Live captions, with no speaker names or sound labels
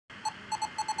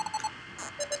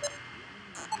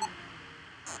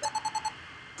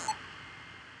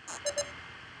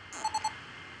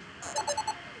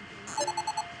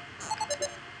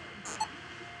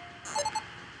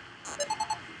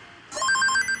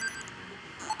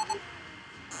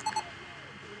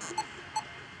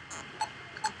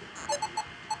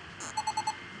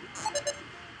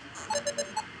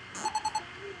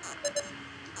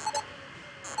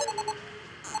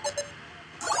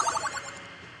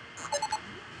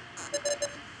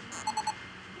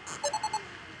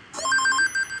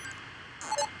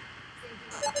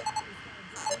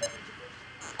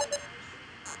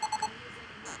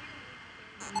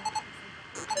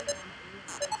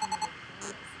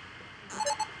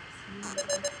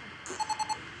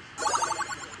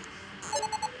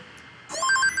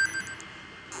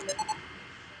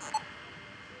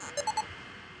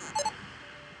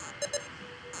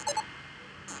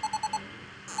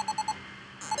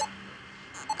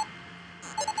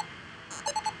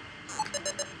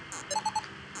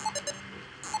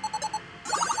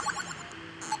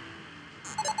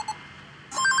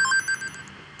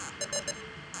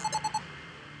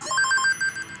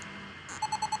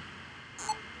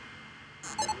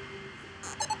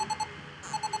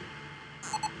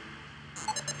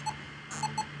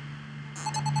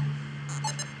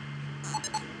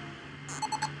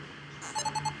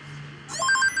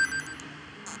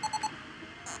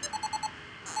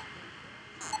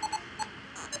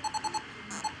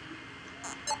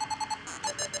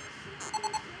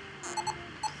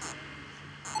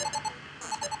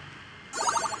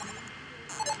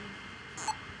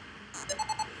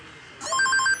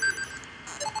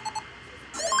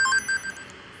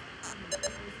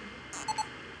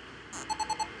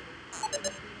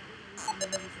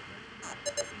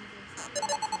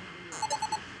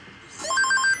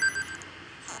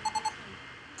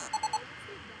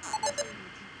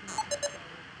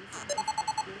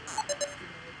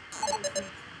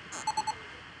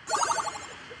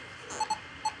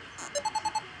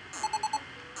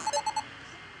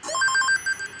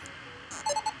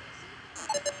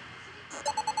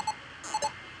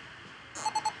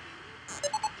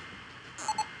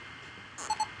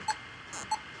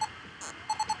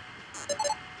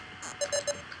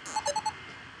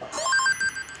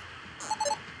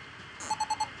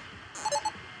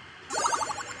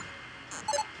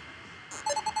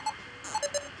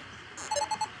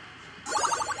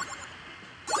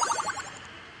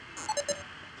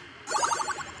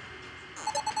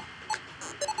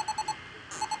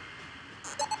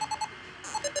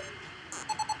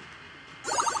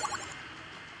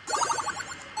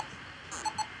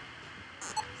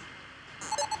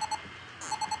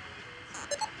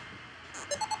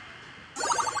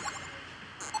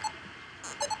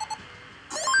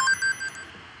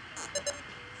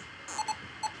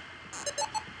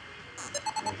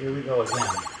here we go again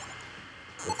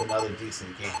with another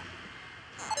decent game.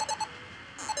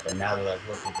 But now that I've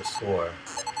looked at the score,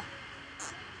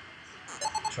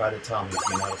 try to tell me if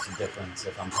you notice a difference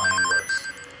if I'm playing worse.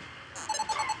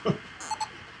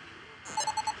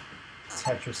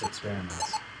 Tetris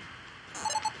experiments.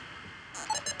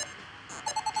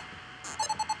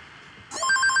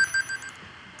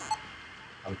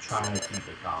 I'm trying to keep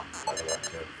it calm, by the way,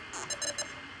 too.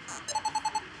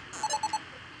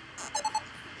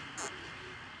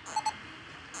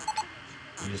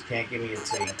 You just can't give me a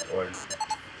T or a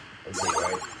Z,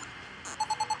 right?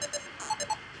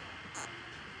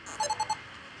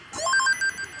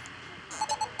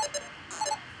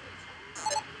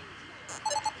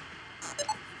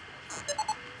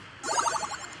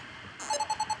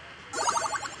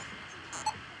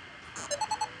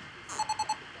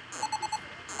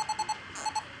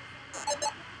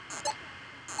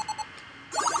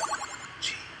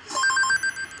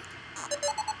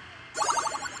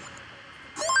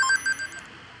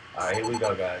 Alright, here we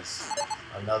go, guys.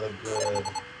 Another good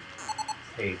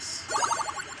pace.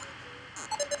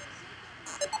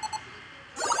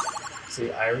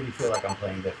 See, I already feel like I'm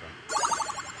playing different.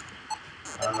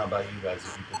 I don't know about you guys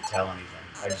if you could tell anything.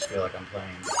 I just feel like I'm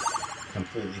playing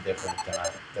completely different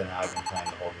than how I've been playing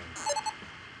the whole game.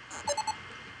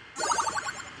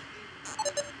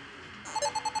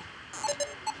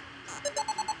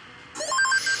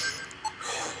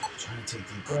 Trying to take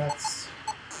deep breaths.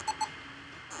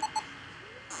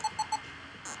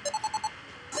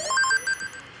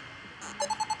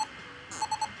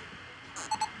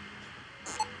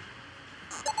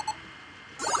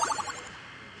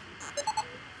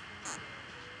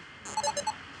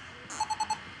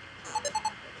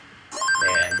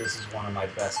 Man, this is one of my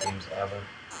best games ever.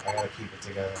 I gotta keep it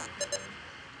together.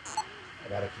 I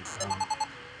gotta keep calm.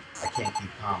 I can't keep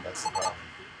calm, that's the problem.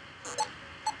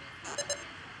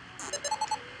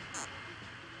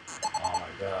 Oh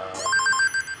my god.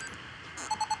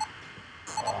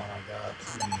 Oh my god,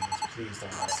 please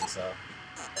don't mess this up.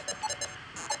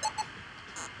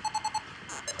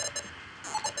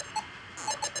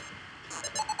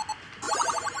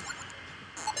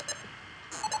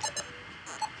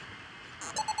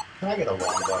 Can I get a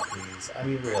long bar, please? I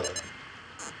mean, really.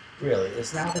 Really,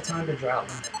 is now the time to drought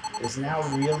me? Is now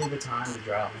really the time to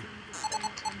drought me?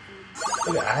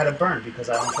 Look, I had a burn because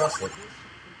I don't trust it.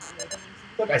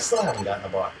 Look, I still haven't gotten a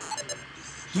bar.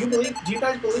 Do you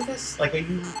guys believe this? Like, are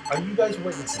you guys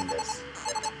witnessing this?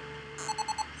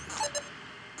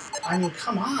 I mean,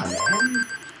 come on, man.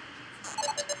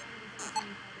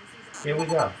 Here we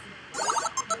go.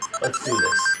 Let's do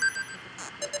this.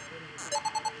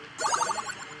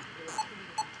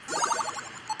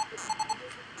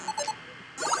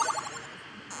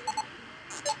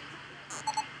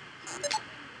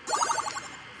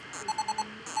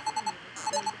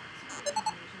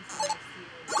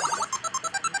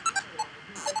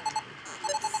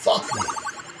 Fuck me.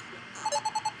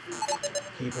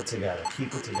 Keep it together.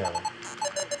 Keep it together.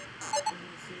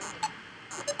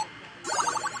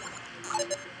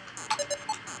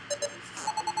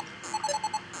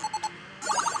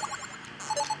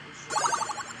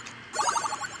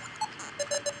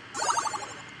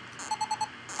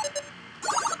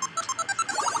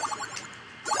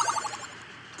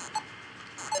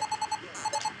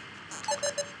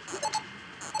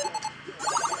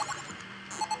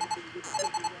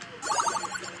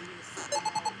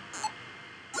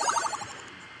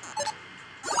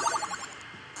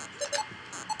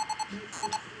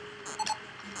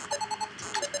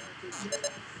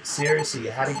 Seriously,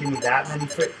 you had to give me that many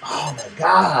frick. Oh my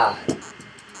god.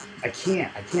 I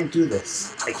can't do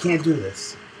this. I can't do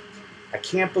this. I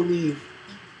can't believe.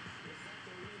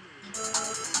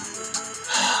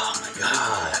 Oh my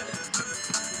god.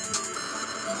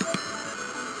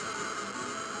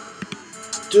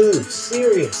 Dude,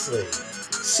 seriously.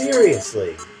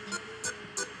 Seriously.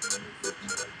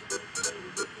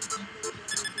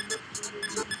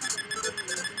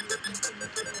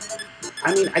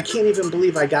 I mean, I can't even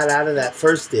believe I got out of that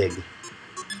first dig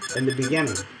in the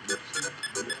beginning.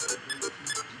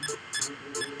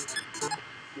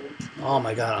 Oh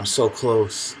my god, I'm so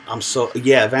close.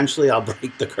 Yeah, eventually I'll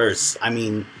break the curse. I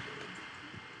mean,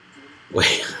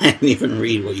 wait, I didn't even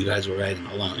read what you guys were writing.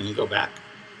 Hold on, let me go back.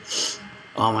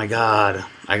 Oh my god,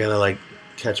 I gotta like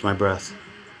catch my breath.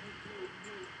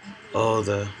 Oh,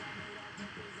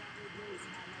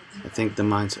 I think the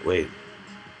mindset, wait.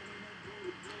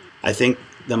 I think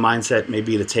the mindset may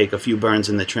be to take a few burns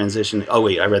in the transition. Oh,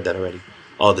 wait, I read that already.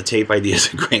 Oh, the tape idea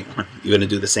is a great one. You're going to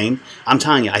do the same? I'm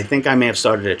telling you, I think I may have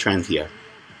started a trend here.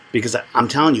 Because I'm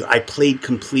telling you, I played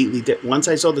completely different. Once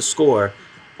I saw the score,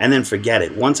 and then forget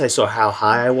it. Once I saw how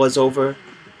high I was over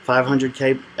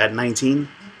 500K at 19,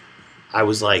 I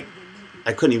was like,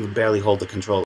 I couldn't even barely hold the controller.